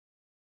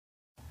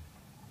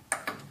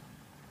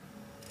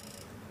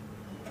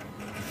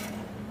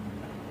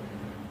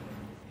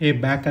Hey,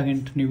 back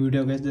again to new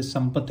video guys. This is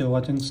Sampath. You're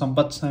watching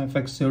Sampath's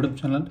FX YouTube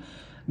channel.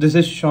 This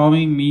is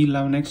Xiaomi Mi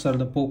 11X or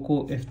the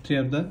Poco F3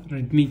 or the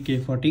Redmi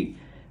K40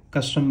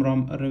 custom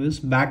ROM reviews.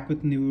 Back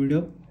with new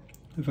video.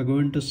 If I go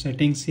into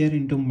settings here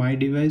into my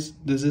device,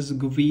 this is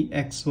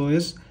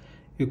GUFFYXOS.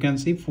 You can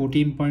see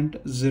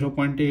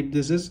 14.0.8.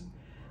 This is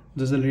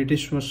the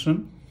latest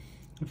version.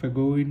 If I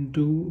go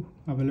into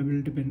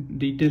availability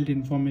detailed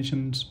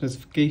information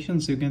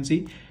specifications, you can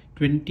see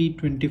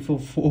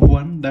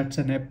 2024-41. That's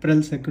an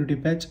April security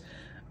patch,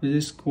 which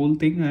is cool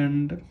thing.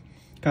 And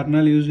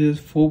kernel usage is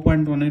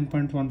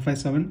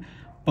 4.19.157.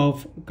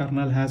 Perf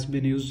kernel has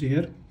been used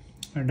here,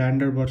 and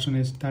Android version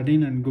is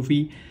 13, and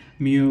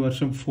GUFFYWa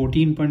version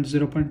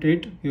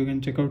 14.0.8. you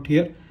can check out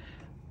here.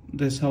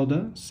 This is how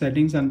the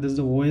settings, and this is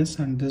the OS,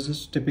 and this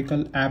is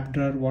typical app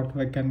drawer what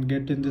I can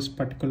get in this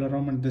particular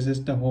ROM. And this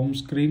is the home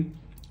screen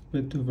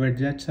with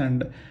widgets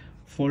and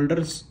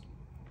folders.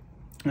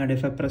 And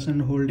if I press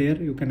and hold here,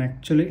 you can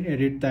actually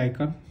edit the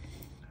icon.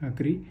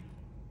 Agree?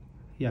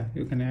 Yeah,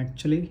 you can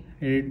actually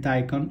edit the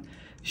icon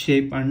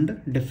shape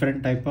and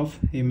different type of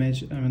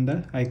image.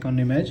 The icon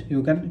image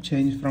you can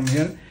change from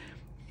here.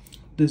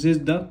 This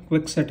is the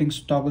quick settings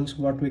toggles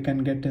what we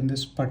can get in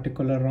this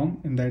particular ROM.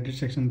 In the edit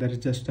section there is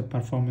just a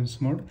performance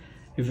mode.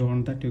 If you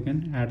want that, you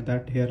can add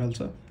that here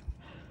also.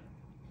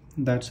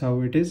 That's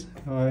how it is.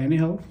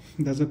 Anyhow,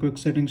 there's a quick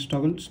settings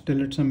toggle.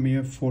 Still it's a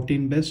MIUI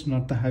 14 based,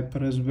 not the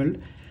HyperOS build.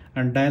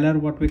 And dialer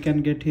what we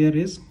can get here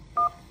is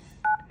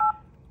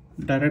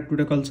direct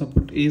video call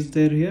support is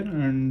there here.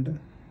 And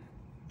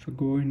if I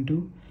go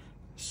into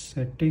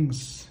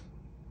settings,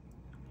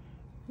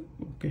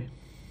 okay,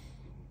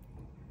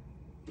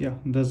 yeah,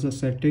 there's the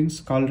settings.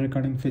 Call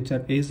recording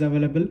feature is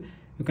available.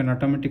 You can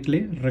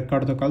automatically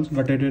record the calls,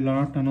 but it will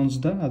not announce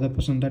the other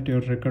person that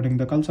you're recording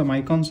the call. Some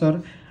icons are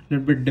a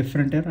little bit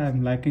different here.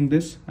 I'm liking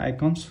this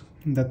icons,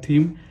 the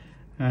theme.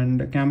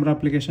 And camera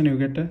application, you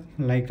get a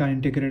Leica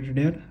integrated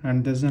here,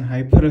 and there's an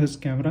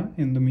HyperOS camera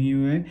in the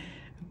MIUI.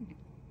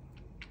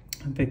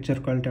 Picture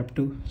quality up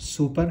to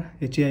super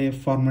HEIF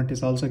format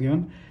is also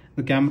given.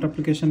 The camera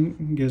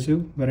application gives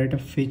you variety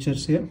of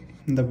features here.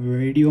 In the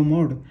video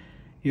mode,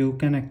 you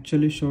can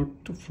actually shoot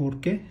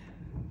 4K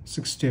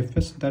 60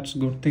 fps. That's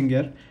good thing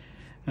here.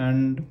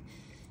 And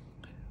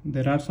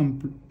there are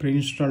some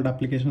pre-installed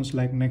applications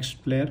like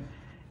Next Player.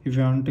 If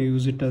you want to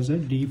use it as a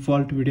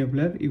default video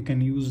player, you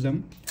can use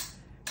them.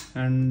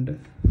 And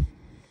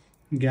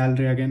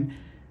gallery, again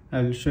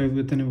I will show you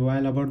within a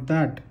while about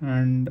that.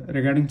 And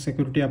regarding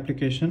security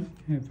application,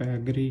 if I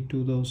agree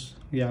to those,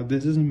 yeah,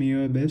 this is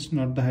MIUI based,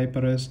 not the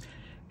HyperOS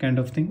kind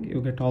of thing. You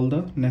get all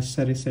the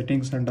necessary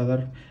settings and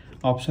other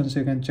options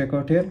you can check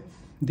out here.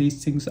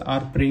 These things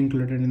are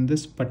pre-included in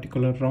this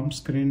particular ROM.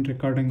 Screen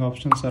recording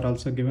options are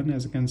also given.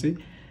 As you can see,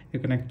 you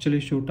can actually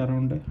shoot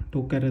around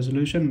 2K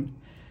resolution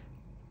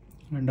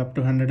and up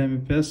to 100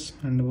 Mbps.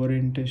 And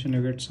orientation,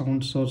 you get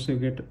sound source, you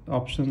get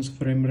options.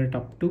 Frame rate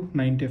up to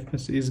 90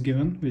 fps is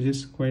given, which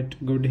is quite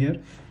good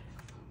here.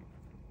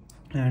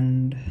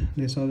 And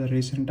these are the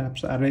recent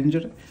apps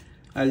arranged.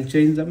 I'll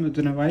change them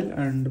within a while.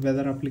 And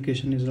weather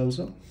application is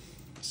also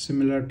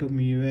similar to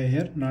MIUI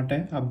here, not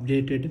a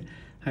updated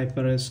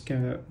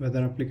HyperOS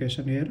weather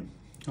application here.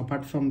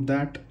 Apart from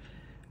that,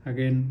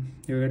 again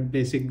you get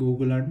basic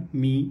Google and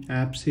Me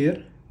apps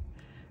here.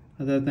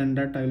 Other than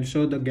that, I will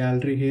show the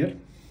gallery here.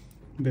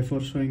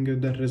 Before showing you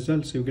the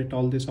results, you get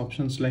all these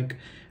options like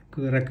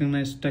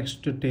recognize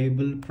text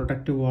table,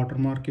 protective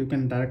watermark. You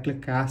can directly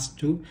cast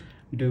to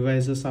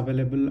devices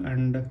available,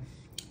 and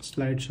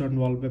slideshow and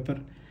wallpaper.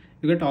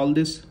 You get all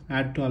this,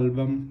 add to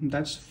album.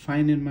 That's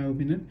fine in my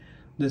opinion.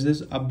 This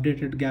is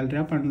updated gallery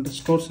app, and the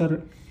scores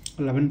are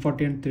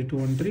 1140 and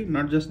 3213.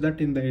 Not just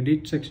that, in the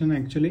edit section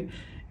actually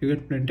you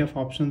get plenty of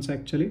options.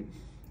 Actually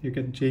you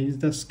can change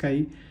the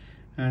sky,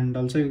 and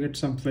also you get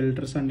some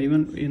filters, and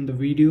even in the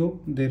video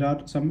there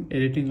are some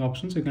editing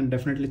options. You can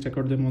definitely check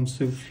out them once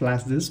you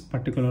flash this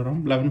particular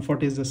ROM.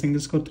 1140 is the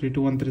single score,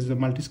 3213 is the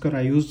multi-score.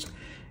 I used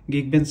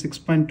Geekbench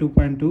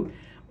 6.2.2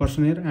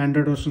 version here,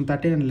 Android version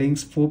 30, and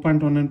Lynx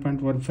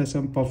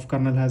 4.19.157 perf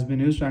kernel has been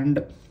used.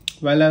 And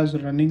while I was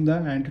running the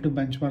Antutu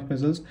benchmark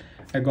results,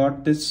 I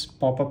got this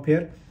pop-up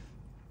here.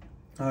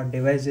 Our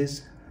device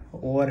is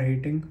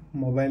overheating,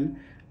 mobile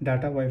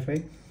data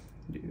Wi-Fi.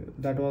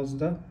 That was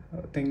the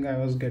thing I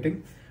was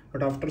getting,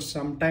 but after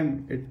some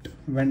time it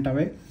went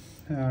away,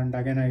 and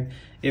again I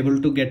able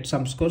to get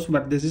some scores.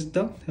 But this is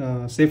the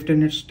safety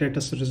net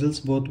status results,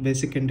 both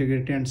basic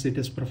integrity and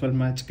CTS profile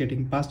match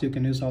getting passed. You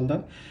can use all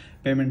the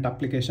payment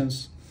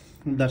applications.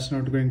 That's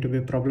not going to be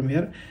a problem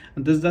here.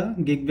 And this is the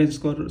Geekbench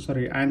score,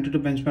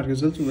 Antutu benchmark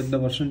results with the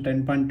version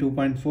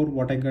 10.2.4.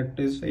 what I got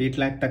is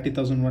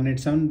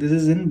 8,30,187. This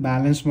is in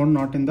balance mode,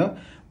 not in the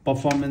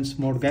performance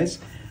mode, guys.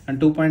 And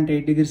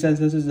 2.8 degrees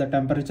Celsius is the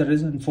temperature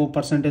is, and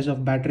 4%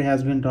 of battery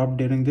has been dropped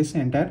during this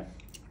entire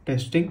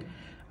testing.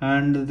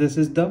 And this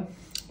is the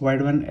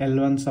Wide1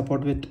 L1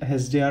 support with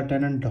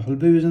HDR10 and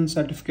Dolby Vision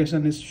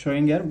certification is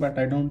showing here, but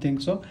I don't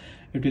think so.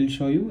 It will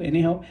show you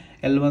anyhow.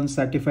 L1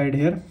 certified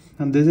here.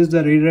 And this is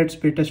the read write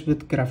speed test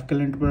with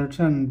graphical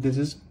interpretation, and this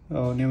is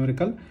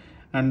numerical.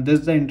 And this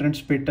is the internet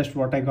speed test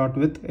what I got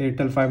with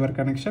Airtel fiber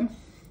connection.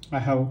 I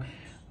have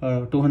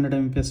 200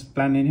 Mbps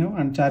plan in here,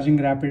 and charging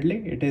rapidly.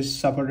 It is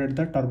supported.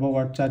 The turbo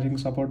watt charging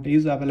support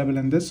is available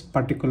in this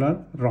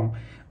particular ROM.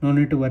 No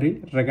need to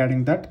worry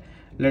regarding that.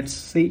 Let's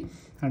see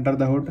under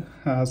the hood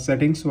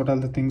settings what are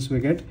the things we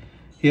get.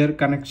 Here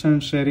connection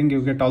sharing,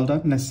 you get all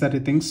the necessary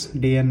things: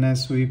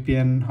 DNS,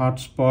 VPN,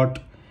 hotspot,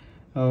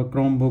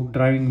 Chromebook,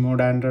 driving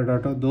mode, Android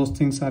Auto. Those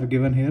things are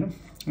given here.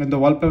 And the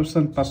wallpapers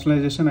and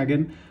personalization,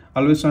 again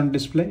always on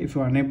display. If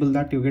you enable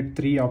that, you get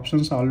 3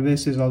 options.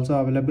 Always is also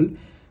available.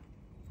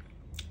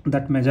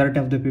 That majority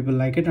of the people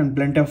like it, and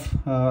plenty of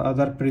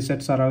other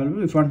presets are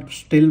available. If you want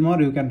still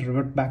more, you can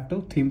revert back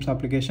to themes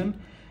application.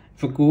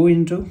 If you go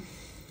into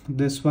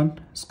this one,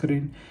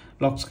 screen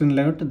lock screen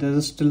layout, this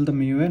is still the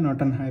MIUI,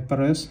 not an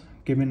HyperOS.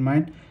 Keep in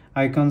mind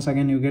icons,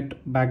 again you get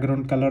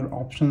background color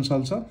options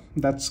also.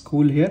 That's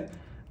cool here.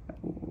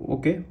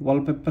 Okay,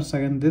 wallpapers,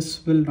 again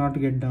this will not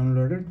get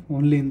downloaded,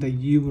 only in the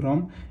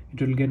EEPROM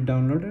it will get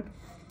downloaded.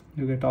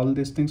 You get all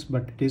these things,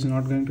 but it is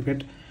not going to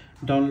get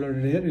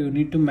downloaded here. You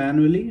need to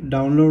manually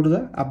download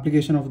the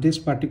application of this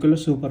particular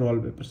super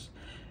wallpapers.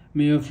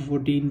 MIUI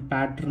 14,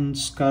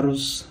 patterns,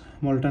 curves,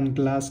 molten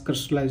glass,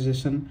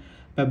 crystallization,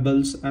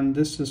 pebbles, and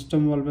this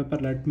system wallpaper,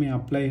 let me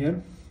apply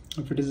here.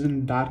 If it is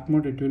in dark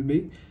mode, it will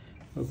be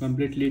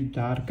completely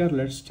darker.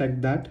 Let's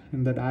check that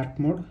in the dark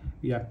mode.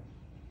 Yeah,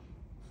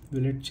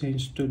 will it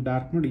change to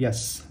dark mode?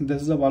 Yes,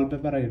 this is the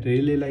wallpaper. I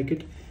really like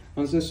it.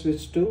 Once I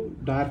switch to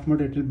dark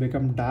mode, it will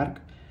become dark,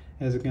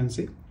 as you can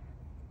see.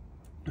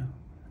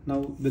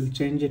 Now we'll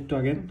change it to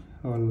again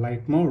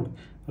light mode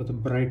or the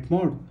bright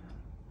mode.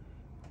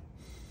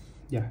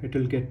 Yeah, it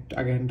will get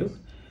again to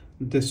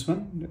this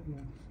one.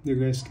 You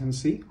guys can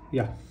see.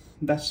 Yeah,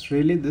 that's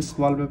really this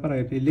wallpaper. I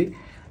really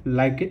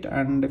like it.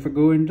 And if I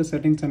go into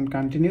settings and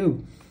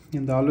continue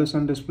in the always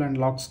on display and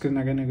lock screen,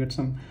 again you get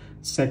some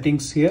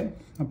settings here.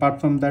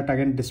 Apart from that,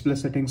 again display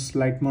settings,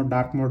 light mode,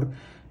 dark mode,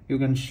 you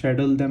can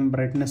schedule them.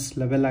 Brightness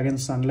level, again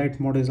sunlight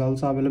mode is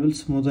also available.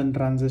 Smooth and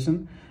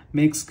transition,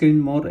 make screen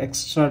more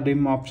extra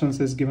dim options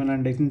is given,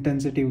 and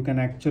intensity you can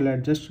actually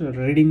adjust.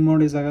 Reading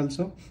mode is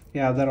also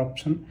other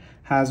option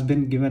has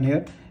been given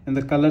here. In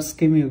the color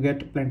scheme, you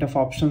get plenty of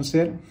options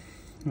here,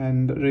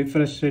 and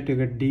refresh rate you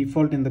get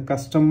default. In the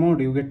custom mode,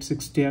 you get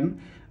 60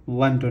 and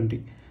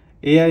 120.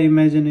 AI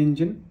image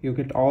engine, you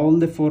get all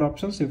the 4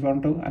 options. If you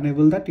want to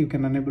enable that, you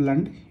can enable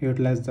and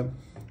utilize them.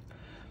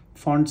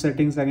 Font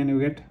settings, again you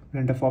get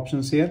plenty of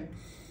options here.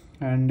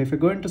 And if you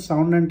go into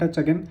sound and touch,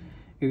 again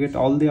you get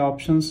all the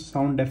options.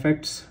 Sound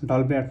effects,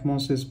 Dolby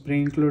Atmos is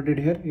pre-included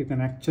here. You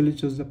can actually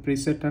choose the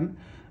preset and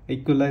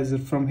equalize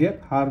it from here.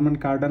 Harman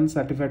Kardon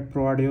certified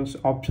pro audio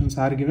options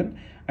are given.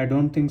 I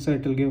don't think so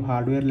it will give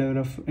hardware level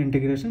of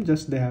integration,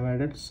 just they have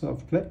added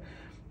software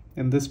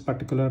in this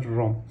particular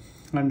ROM.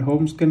 And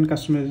home screen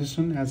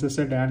customization, as I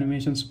said,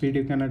 animation speed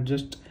you can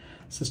adjust,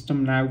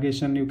 system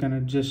navigation you can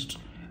adjust,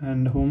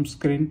 and home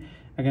screen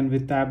again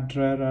with app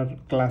drawer or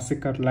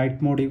classic or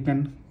light mode you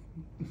can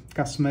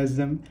customize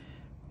them.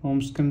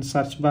 Home screen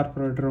search bar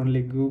provider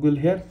only Google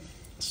here.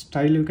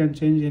 Style you can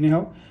change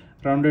anyhow.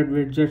 Rounded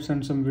widgets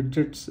and some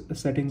widgets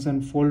settings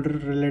and folder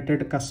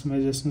related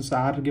customizations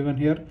are given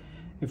here.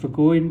 If you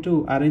go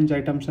into arrange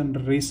items and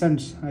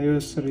recents,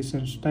 iOS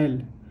recent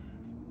style,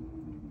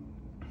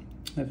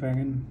 if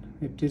again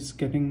it is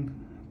getting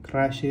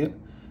crash here,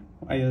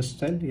 iOS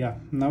style, yeah,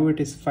 now it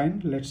is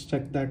fine. Let's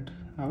check that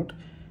out.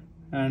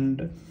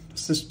 And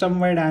system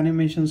wide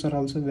animations are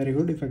also very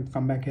good. If I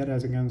come back here,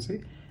 as you can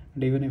see,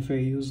 and even if I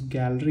use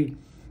gallery,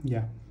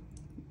 yeah,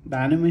 the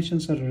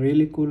animations are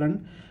really cool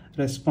and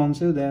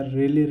responsive. They are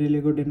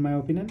really good in my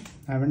opinion.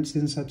 I haven't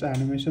seen such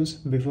animations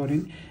before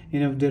in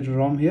any of the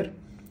ROM here.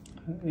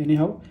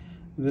 Anyhow,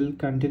 we'll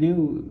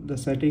continue the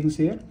settings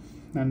here.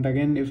 And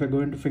again, if I go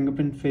into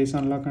fingerprint, face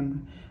unlock,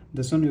 and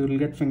this one, you will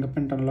get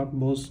fingerprint unlock,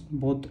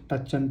 both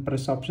touch and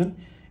press option.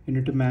 You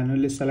need to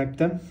manually select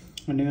them.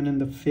 And even in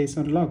the face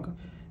unlock,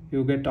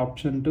 you get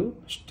option to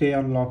stay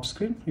on lock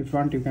screen. If you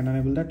want, you can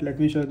enable that. Let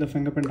me show you the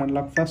fingerprint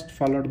unlock first,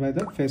 followed by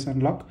the face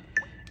unlock.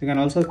 You can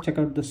also check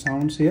out the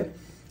sounds here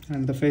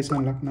and the face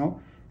unlock. Now,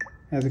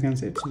 as you can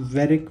see, it's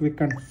very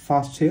quick and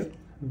fast here,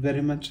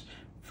 very much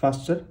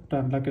faster to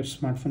unlock your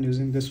smartphone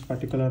using this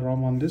particular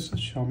ROM on this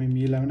Xiaomi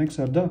Mi 11X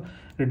or the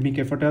Redmi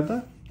K40 or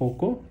the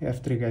Poco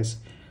F3, guys.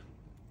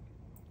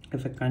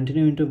 If I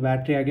continue into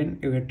battery, again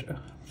you get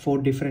 4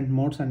 different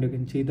modes, and you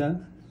can see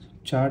the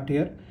chart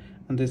here,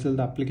 and this is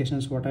the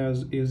applications what I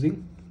was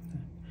using.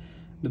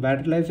 The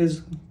battery life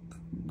is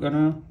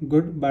gonna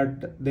good,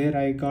 but there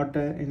I got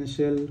a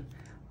initial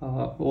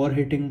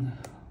overheating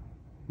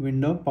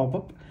window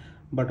pop-up,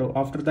 but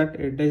after that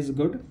it is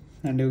good.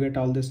 And you get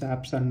all these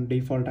apps and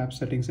default app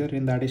settings here.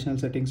 In the additional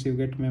settings, you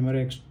get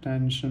memory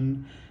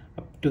extension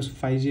up to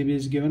 5 GB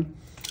is given,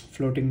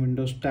 floating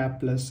Windows tab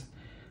plus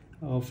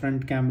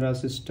front camera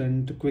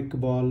assistant, quick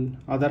ball.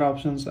 Other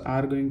options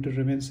are going to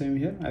remain same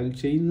here. I will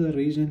change the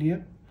region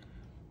here.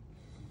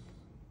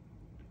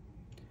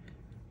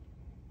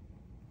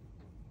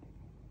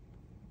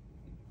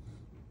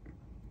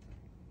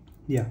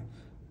 Yeah,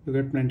 You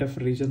get plenty of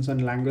regions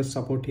and language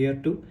support here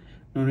too.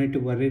 No need to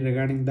worry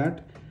regarding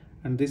that.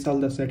 And these are all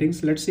the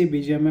settings. Let's see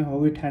BGMI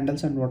how it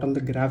handles and what all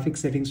the graphic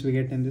settings we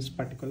get in this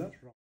particular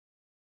ROM.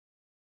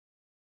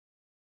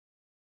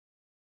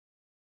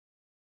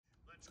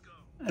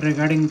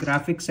 Regarding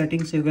graphic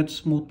settings, you get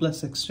smooth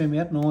plus extreme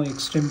here. No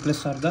extreme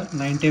plus or the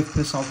 90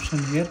 FPS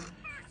option here.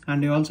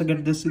 And you also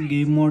get this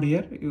game mode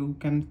here. You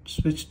can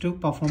switch to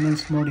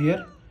performance mode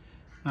here.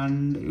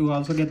 And you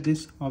also get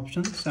this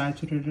option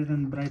saturated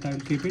and bright. I will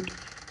keep it.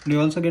 And you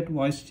also get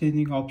voice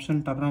changing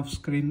option. Turn off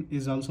screen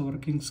is also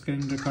working.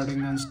 Screen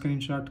recording and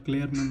screenshot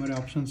clear memory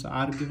options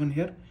are given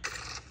here.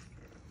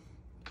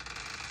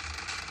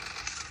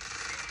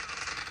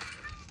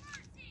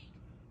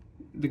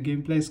 The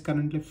gameplay is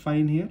currently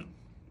fine here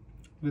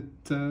with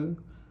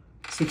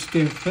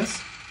 60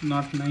 FPS,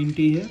 not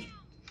 90 here.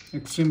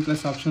 Extreme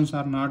plus options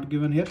are not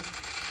given here.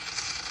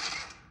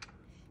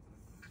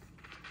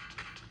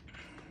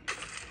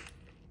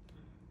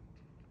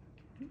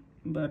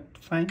 But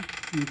fine,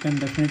 you can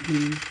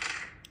definitely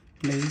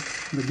play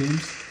the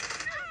games.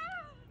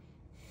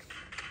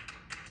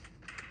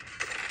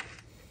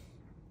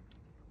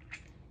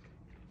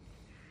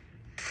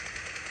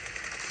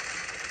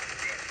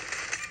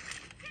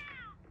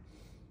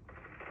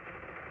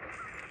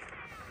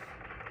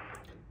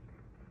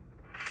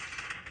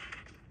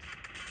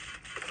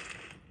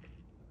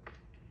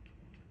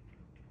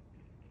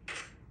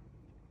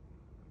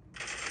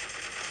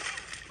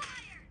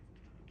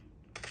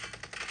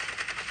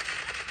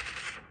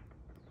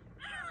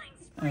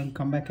 I'll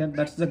come back here.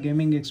 That's the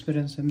gaming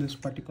experience in this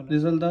particular.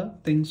 These are the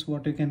things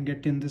what you can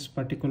get in this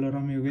particular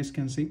ROM. You guys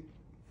can see.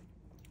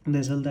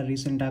 These are the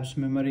recent apps.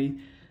 Memory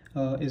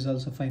is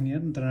also fine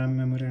here. The RAM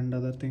memory and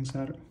other things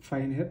are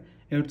fine here.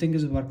 Everything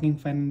is working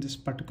fine in this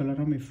particular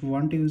ROM. If you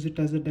want to use it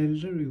as a daily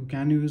reader, you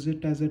can use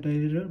it as a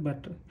daily reader.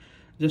 But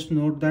just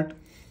note that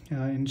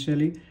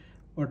initially,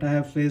 what I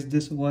have faced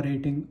this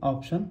overheating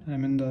option. I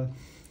mean the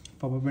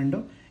pop-up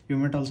window. You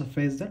might also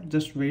face that.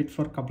 Just wait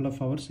for a couple of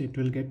hours. It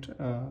will get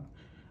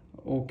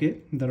okay,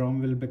 the ROM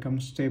will become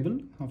stable.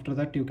 After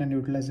that you can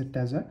utilize it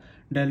as a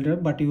daily reader.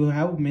 But you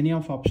have many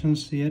of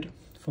options here.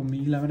 For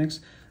Mi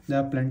 11X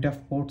there are plenty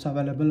of ports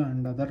available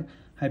and other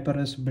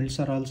HyperOS builds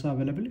are also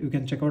available. You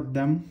can check out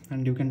them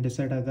and you can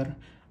decide either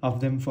of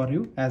them for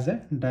you as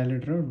a daily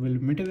reader.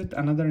 We'll meet you with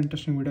another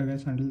interesting video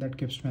guys. Until that,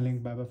 keep smiling.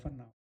 Bye bye for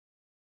now.